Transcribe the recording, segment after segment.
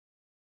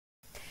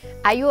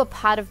Are you a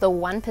part of the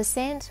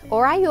 1%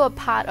 or are you a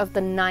part of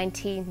the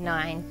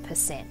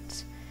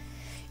 99%?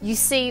 You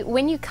see,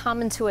 when you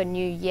come into a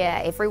new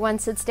year, everyone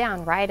sits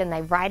down, right? And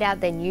they write out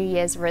their New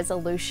Year's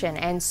resolution.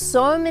 And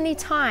so many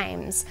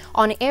times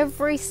on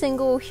every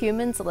single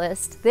human's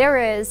list,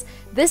 there is,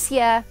 this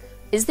year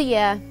is the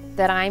year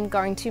that I'm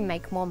going to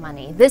make more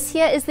money. This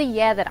year is the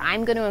year that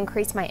I'm going to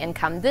increase my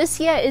income. This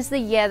year is the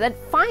year that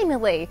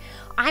finally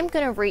I'm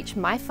going to reach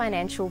my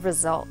financial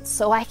results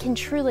so I can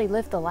truly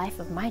live the life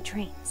of my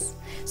dreams.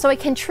 So I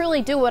can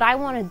truly do what I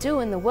want to do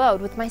in the world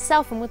with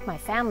myself and with my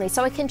family.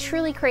 So I can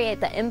truly create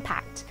the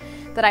impact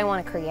that I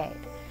want to create.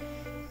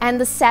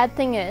 And the sad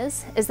thing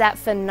is that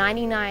for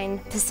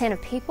 99%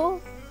 of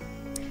people,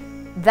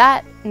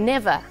 that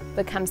never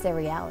becomes their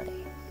reality.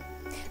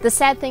 The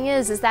sad thing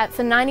is that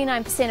for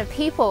 99% of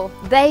people,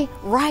 they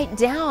write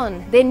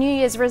down their New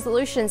Year's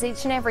resolutions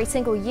each and every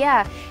single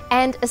year,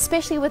 and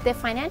especially with their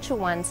financial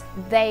ones,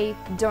 they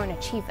don't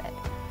achieve it.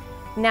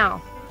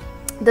 Now,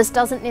 this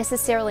doesn't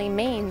necessarily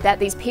mean that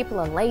these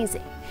people are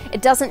lazy.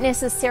 It doesn't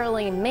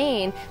necessarily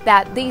mean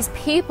that these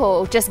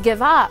people just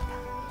give up.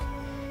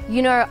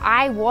 You know,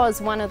 I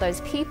was one of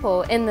those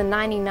people in the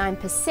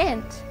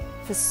 99%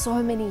 for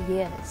so many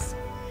years.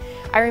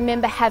 I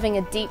remember having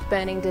a deep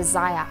burning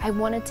desire. I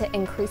wanted to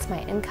increase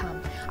my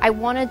income. I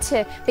wanted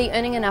to be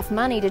earning enough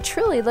money to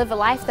truly live a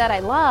life that I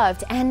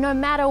loved. And no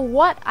matter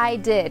what I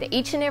did,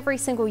 each and every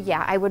single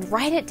year, I would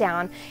write it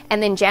down,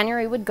 and then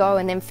January would go,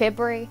 and then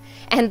February,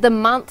 and the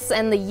months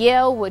and the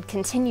year would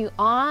continue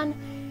on.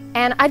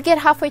 And I'd get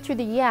halfway through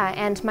the year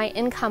and my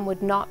income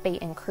would not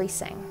be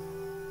increasing.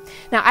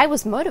 Now, I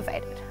was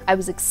motivated, I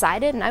was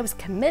excited, and I was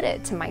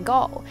committed to my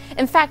goal.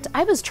 In fact,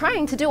 I was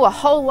trying to do a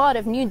whole lot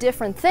of new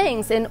different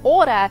things in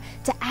order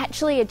to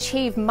actually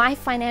achieve my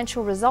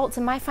financial results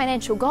and my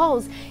financial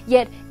goals,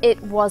 yet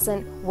it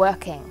wasn't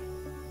working.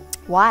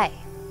 Why?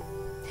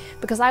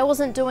 Because I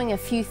wasn't doing a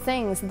few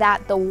things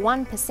that the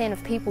 1%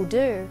 of people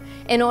do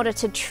in order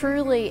to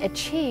truly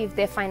achieve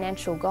their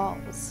financial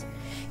goals.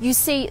 You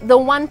see, the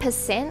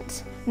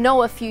 1%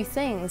 know a few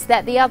things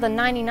that the other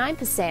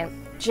 99%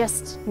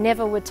 just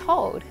never were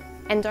told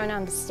and don't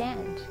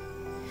understand.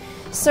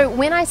 So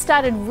when I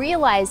started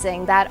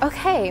realizing that,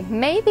 okay,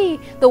 maybe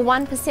the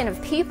 1%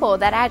 of people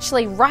that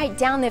actually write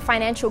down their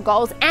financial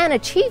goals and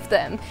achieve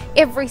them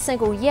every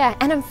single year,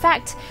 and in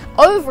fact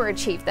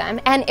overachieve them,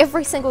 and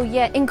every single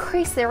year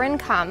increase their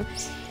income,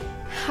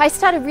 I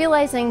started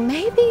realizing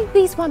maybe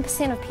these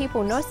 1% of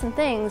people know some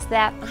things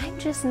that I'm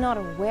just not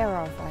aware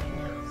of right now.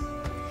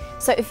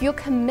 So if you're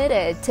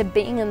committed to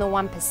being in the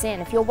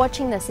 1%, if you're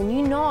watching this and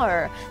you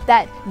know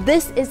that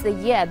this is the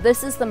year,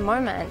 this is the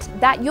moment,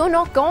 that you're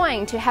not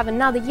going to have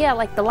another year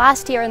like the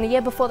last year and the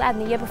year before that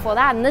and the year before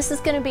that, and this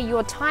is going to be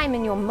your time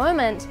and your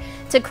moment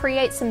to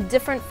create some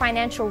different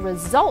financial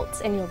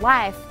results in your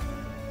life,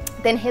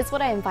 then here's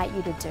what I invite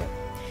you to do.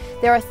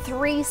 There are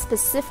three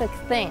specific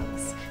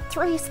things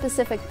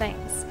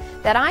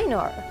that I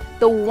know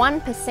the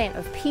 1%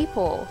 of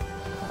people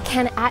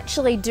can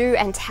actually do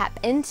and tap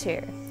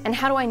into. And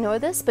how do I know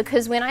this?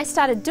 Because when I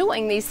started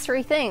doing these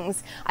three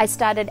things, I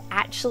started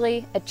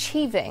actually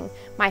achieving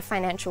my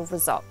financial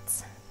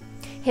results.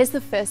 Here's the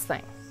first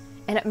thing,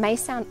 and it may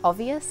sound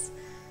obvious,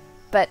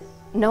 but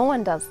no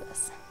one does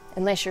this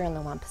unless you're in the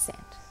 1%.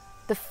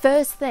 The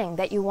first thing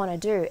that you want to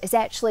do is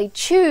actually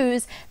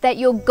choose that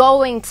you're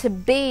going to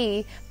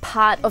be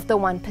part of the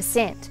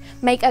 1%.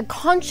 Make a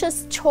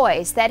conscious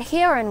choice that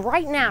here and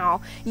right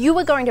now, you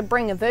are going to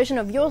bring a version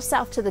of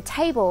yourself to the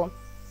table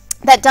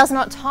that does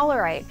not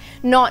tolerate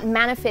not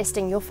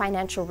manifesting your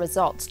financial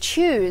results.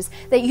 Choose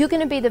that you're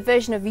going to be the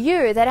version of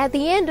you that at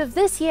the end of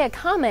this year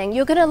coming,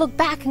 you're going to look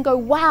back and go,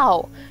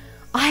 wow,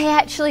 I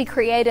actually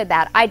created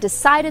that. I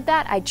decided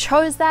that, I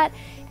chose that,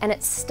 and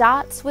it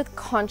starts with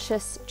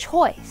conscious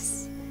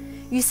choice.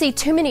 You see,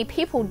 too many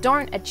people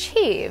don't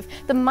achieve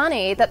the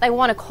money that they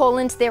want to call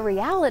into their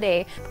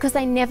reality because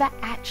they never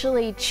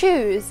actually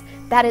choose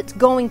that it's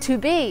going to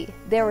be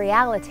their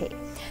reality.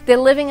 They're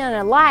living in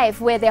a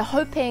life where they're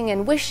hoping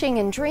and wishing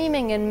and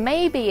dreaming and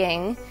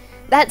maybeing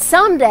that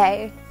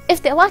someday,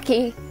 if they're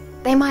lucky,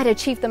 they might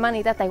achieve the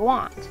money that they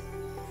want,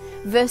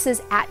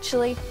 versus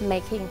actually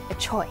making a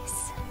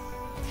choice.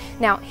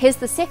 Now, here's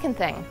the second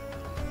thing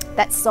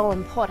that's so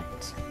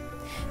important.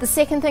 The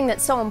second thing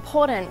that's so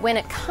important when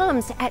it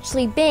comes to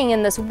actually being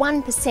in this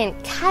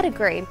 1%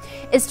 category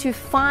is to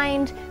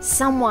find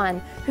someone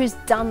who's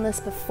done this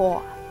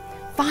before.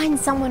 Find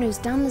someone who's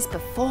done this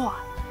before.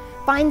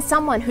 Find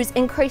someone who's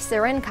increased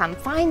their income.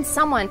 Find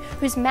someone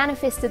who's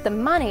manifested the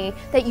money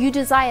that you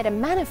desire to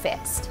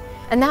manifest.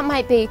 And that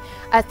might be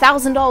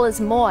 $1,000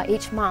 more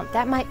each month.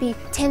 That might be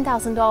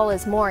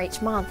 $10,000 more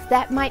each month.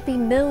 That might be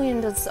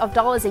millions of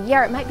dollars a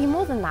year. It might be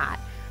more than that.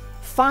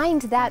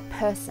 Find that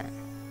person.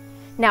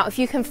 Now, if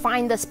you can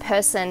find this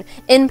person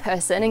in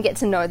person and get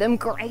to know them,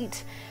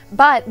 great.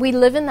 But we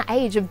live in the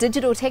age of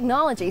digital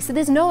technology, so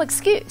there's no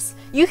excuse.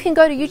 You can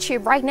go to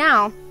YouTube right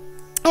now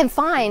and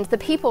find the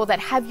people that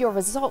have your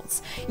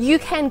results. You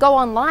can go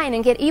online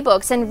and get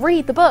ebooks and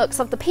read the books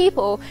of the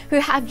people who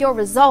have your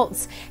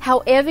results.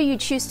 However you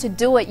choose to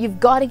do it, you've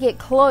got to get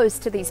close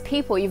to these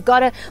people. You've got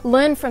to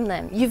learn from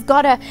them. You've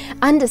got to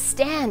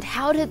understand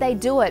how did they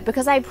do it,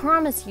 because I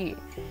promise you,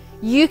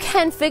 you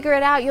can figure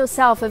it out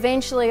yourself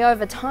eventually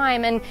over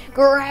time and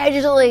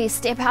gradually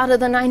step out of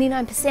the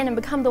 99% and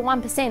become the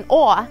 1%,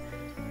 or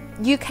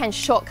you can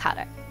shortcut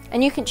it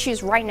and you can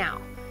choose right now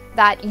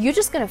that you're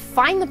just going to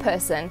find the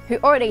person who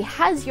already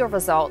has your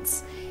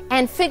results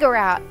and figure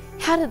out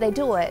how did they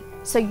do it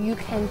so you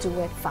can do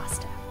it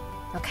faster.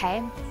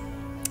 Okay?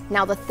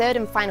 Now, the third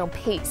and final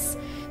piece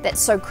that's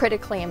so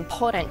critically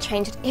important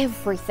changed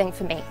everything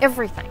for me,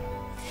 everything.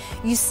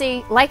 You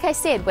see, like I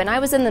said, when I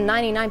was in the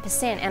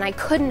 99% and I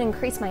couldn't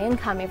increase my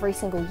income every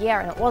single year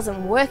and it wasn't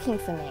working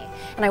for me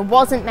and I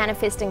wasn't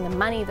manifesting the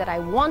money that I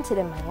wanted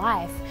in my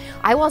life,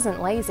 I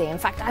wasn't lazy. In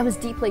fact, I was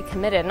deeply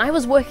committed and I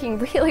was working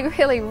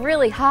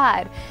really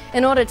hard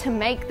in order to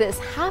make this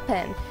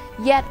happen.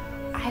 Yet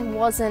I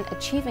wasn't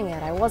achieving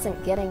it. I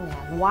wasn't getting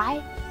there.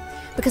 Why?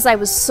 Because I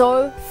was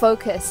so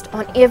focused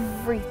on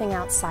everything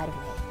outside of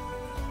me.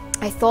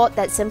 I thought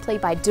that simply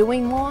by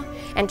doing more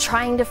and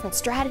trying different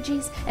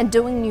strategies and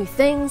doing new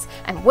things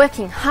and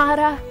working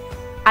harder,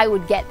 I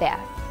would get there.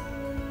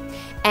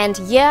 And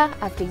year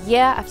after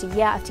year after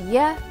year after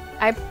year,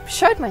 I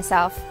showed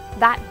myself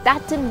that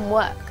that didn't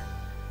work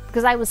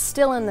because I was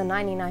still in the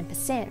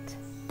 99%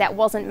 that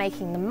wasn't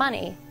making the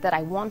money that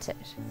I wanted.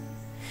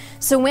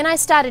 So when I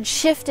started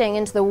shifting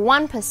into the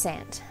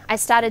 1%, I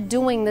started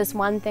doing this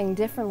one thing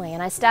differently,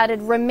 and I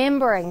started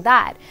remembering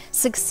that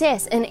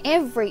success in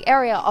every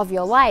area of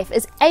your life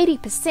is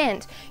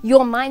 80%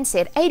 your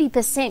mindset,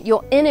 80%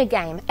 your inner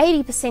game,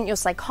 80% your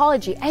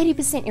psychology,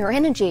 80% your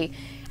energy,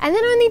 and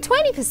then only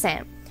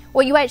 20%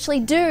 what you actually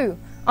do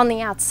on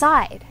the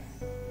outside.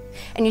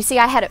 And you see,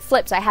 I had it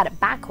flipped, I had it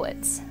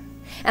backwards.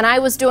 And I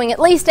was doing at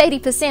least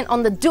 80%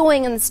 on the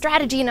doing and the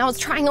strategy, and I was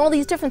trying all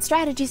these different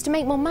strategies to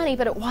make more money,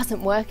 but it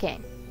wasn't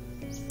working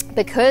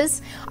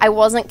because I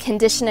wasn't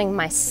conditioning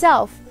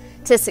myself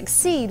to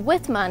succeed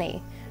with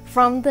money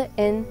from the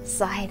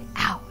inside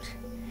out.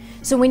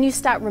 So when you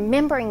start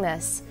remembering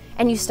this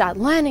and you start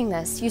learning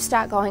this, you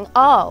start going,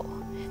 oh,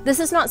 this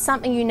is not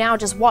something you now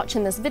just watch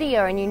in this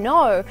video and you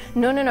know,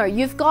 no,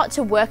 you've got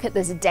to work at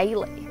this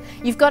daily.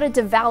 You've got to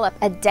develop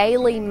a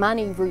daily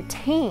money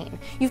routine.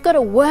 You've got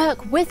to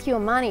work with your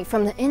money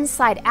from the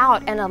inside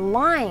out and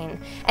align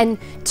and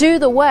do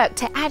the work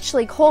to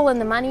actually call in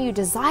the money you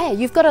desire.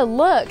 You've got to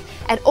look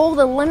at all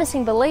the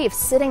limiting beliefs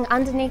sitting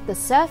underneath the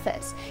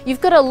surface.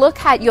 You've got to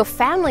look at your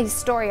family's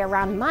story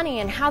around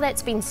money and how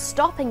that's been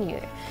stopping you.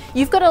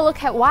 You've got to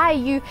look at why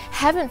you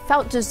haven't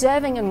felt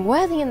deserving and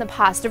worthy in the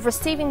past of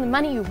receiving the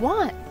money you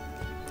want.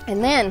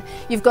 And then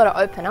you've got to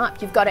open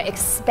up. You've got to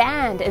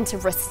expand into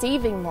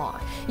receiving more.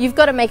 You've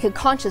got to make a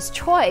conscious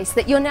choice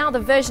that you're now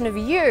the version of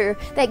you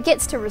that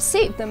gets to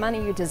receive the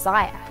money you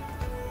desire.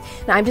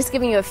 Now, I'm just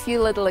giving you a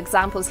few little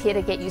examples here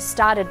to get you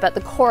started, but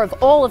the core of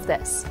all of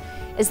this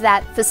is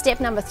that for step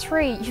number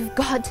 3, you've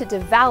got to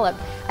develop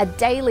a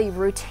daily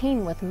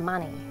routine with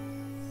money.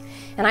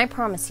 And I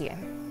promise you,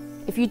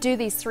 if you do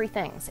these 3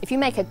 things, if you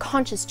make a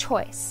conscious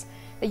choice,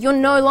 that you're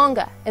no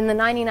longer in the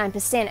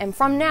 99%, and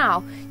from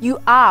now you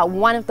are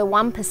one of the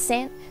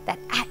 1% that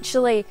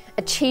actually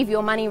achieve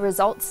your money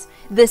results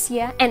this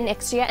year and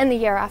next year and the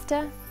year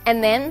after.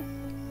 And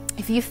then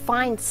if you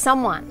find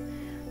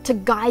someone to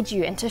guide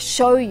you and to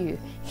show you,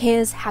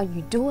 here's how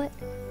you do it.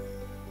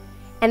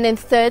 And then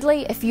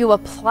thirdly, if you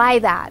apply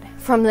that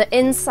from the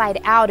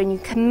inside out and you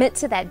commit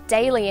to that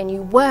daily and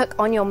you work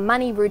on your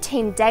money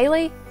routine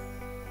daily,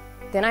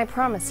 then I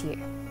promise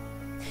you,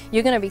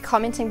 you're going to be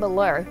commenting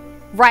below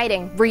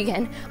writing,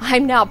 Regan,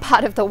 I'm now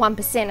part of the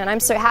 1% and I'm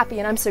so happy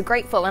and I'm so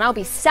grateful, and I'll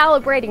be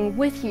celebrating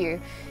with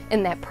you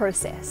in that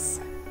process.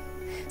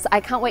 So I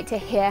can't wait to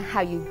hear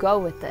how you go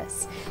with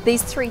this.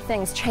 These 3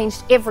 things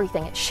changed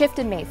everything. It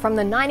shifted me from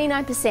the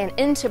 99%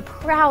 into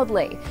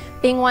proudly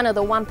being one of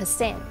the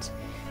 1%,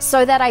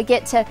 so that I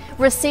get to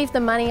receive the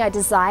money I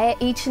desire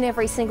each and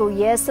every single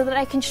year, so that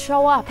I can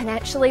show up and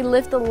actually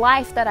live the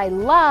life that I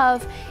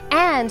love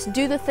and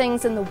do the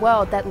things in the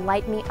world that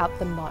light me up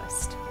the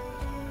most.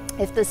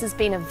 If this has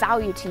been of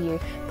value to you,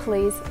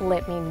 please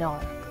let me know.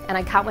 And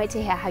I can't wait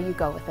to hear how you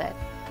go with it.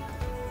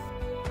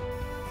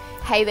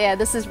 Hey there,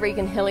 this is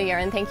Regan Hillier,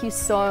 and thank you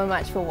so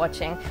much for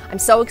watching. I'm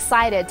so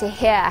excited to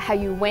hear how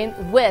you went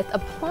with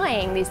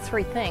applying these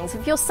 3 things.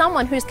 If you're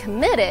someone who's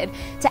committed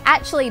to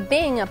actually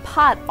being a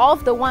part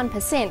of the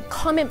 1%,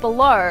 comment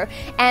below,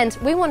 and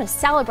we want to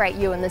celebrate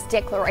you in this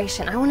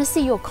declaration. I want to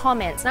see your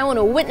comments, and I want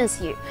to witness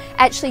you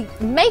actually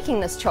making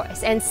this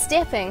choice and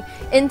stepping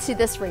into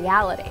this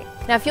reality.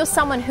 Now, if you're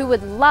someone who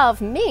would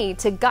love me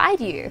to guide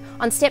you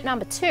on step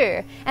number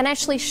 2 and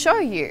actually show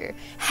you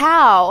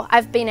how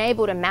I've been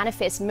able to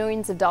manifest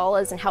millions of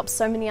dollars and help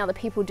so many other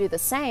people do the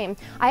same,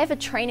 I have a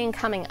training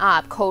coming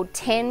up called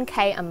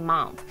 10K a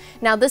month.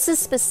 Now, this is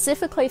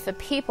specifically for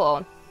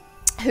people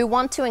who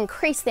want to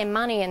increase their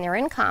money and their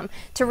income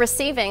to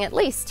receiving at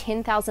least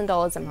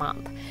 $10,000 a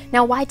month.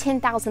 Now, why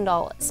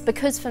 $10,000?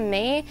 Because for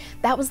me,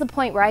 that was the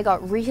point where I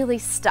got really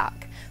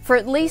stuck. For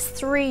at least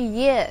 3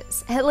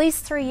 years,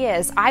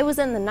 I was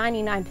in the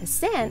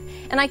 99%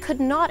 and I could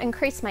not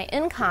increase my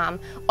income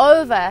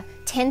over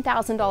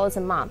 $10,000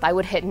 a month. I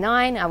would hit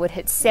 9, I would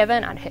hit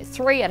 7, I'd hit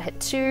 3, I'd hit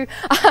 2,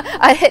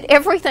 I'd hit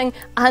everything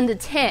under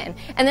 10.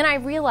 And then I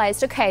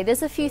realized, okay,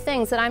 there's a few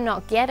things that I'm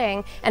not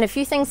getting and a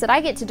few things that I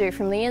get to do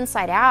from the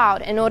inside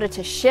out in order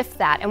to shift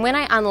that. And when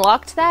I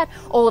unlocked that,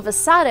 all of a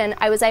sudden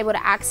I was able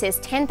to access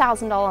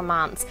 $10,000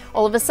 months.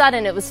 All of a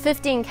sudden it was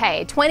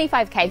 15K,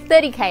 25K,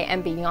 30K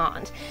and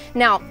beyond.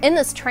 Now, in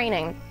this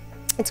training,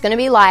 it's going to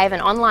be live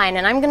and online,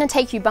 and I'm going to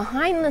take you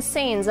behind the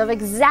scenes of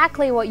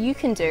exactly what you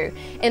can do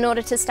in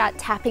order to start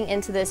tapping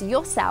into this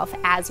yourself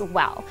as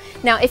well.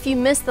 Now, if you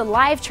missed the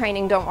live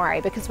training, don't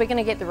worry, because we're going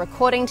to get the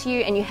recording to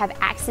you and you have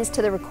access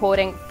to the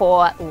recording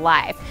for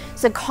live.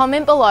 So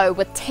comment below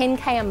with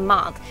 10K a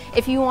month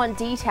if you want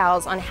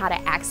details on how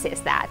to access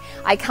that.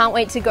 I can't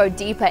wait to go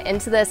deeper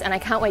into this, and I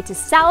can't wait to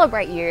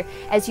celebrate you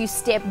as you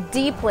step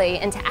deeply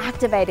into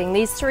activating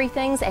these 3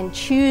 things and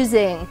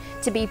choosing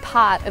to be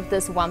part of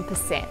this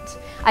 1%.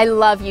 I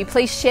love you.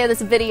 Please share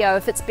this video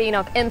if it's been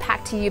of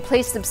impact to you.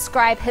 Please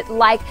subscribe, hit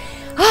like.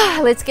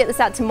 Let's get this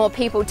out to more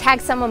people.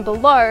 Tag someone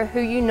below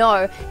who you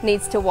know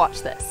needs to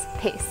watch this.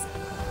 Peace.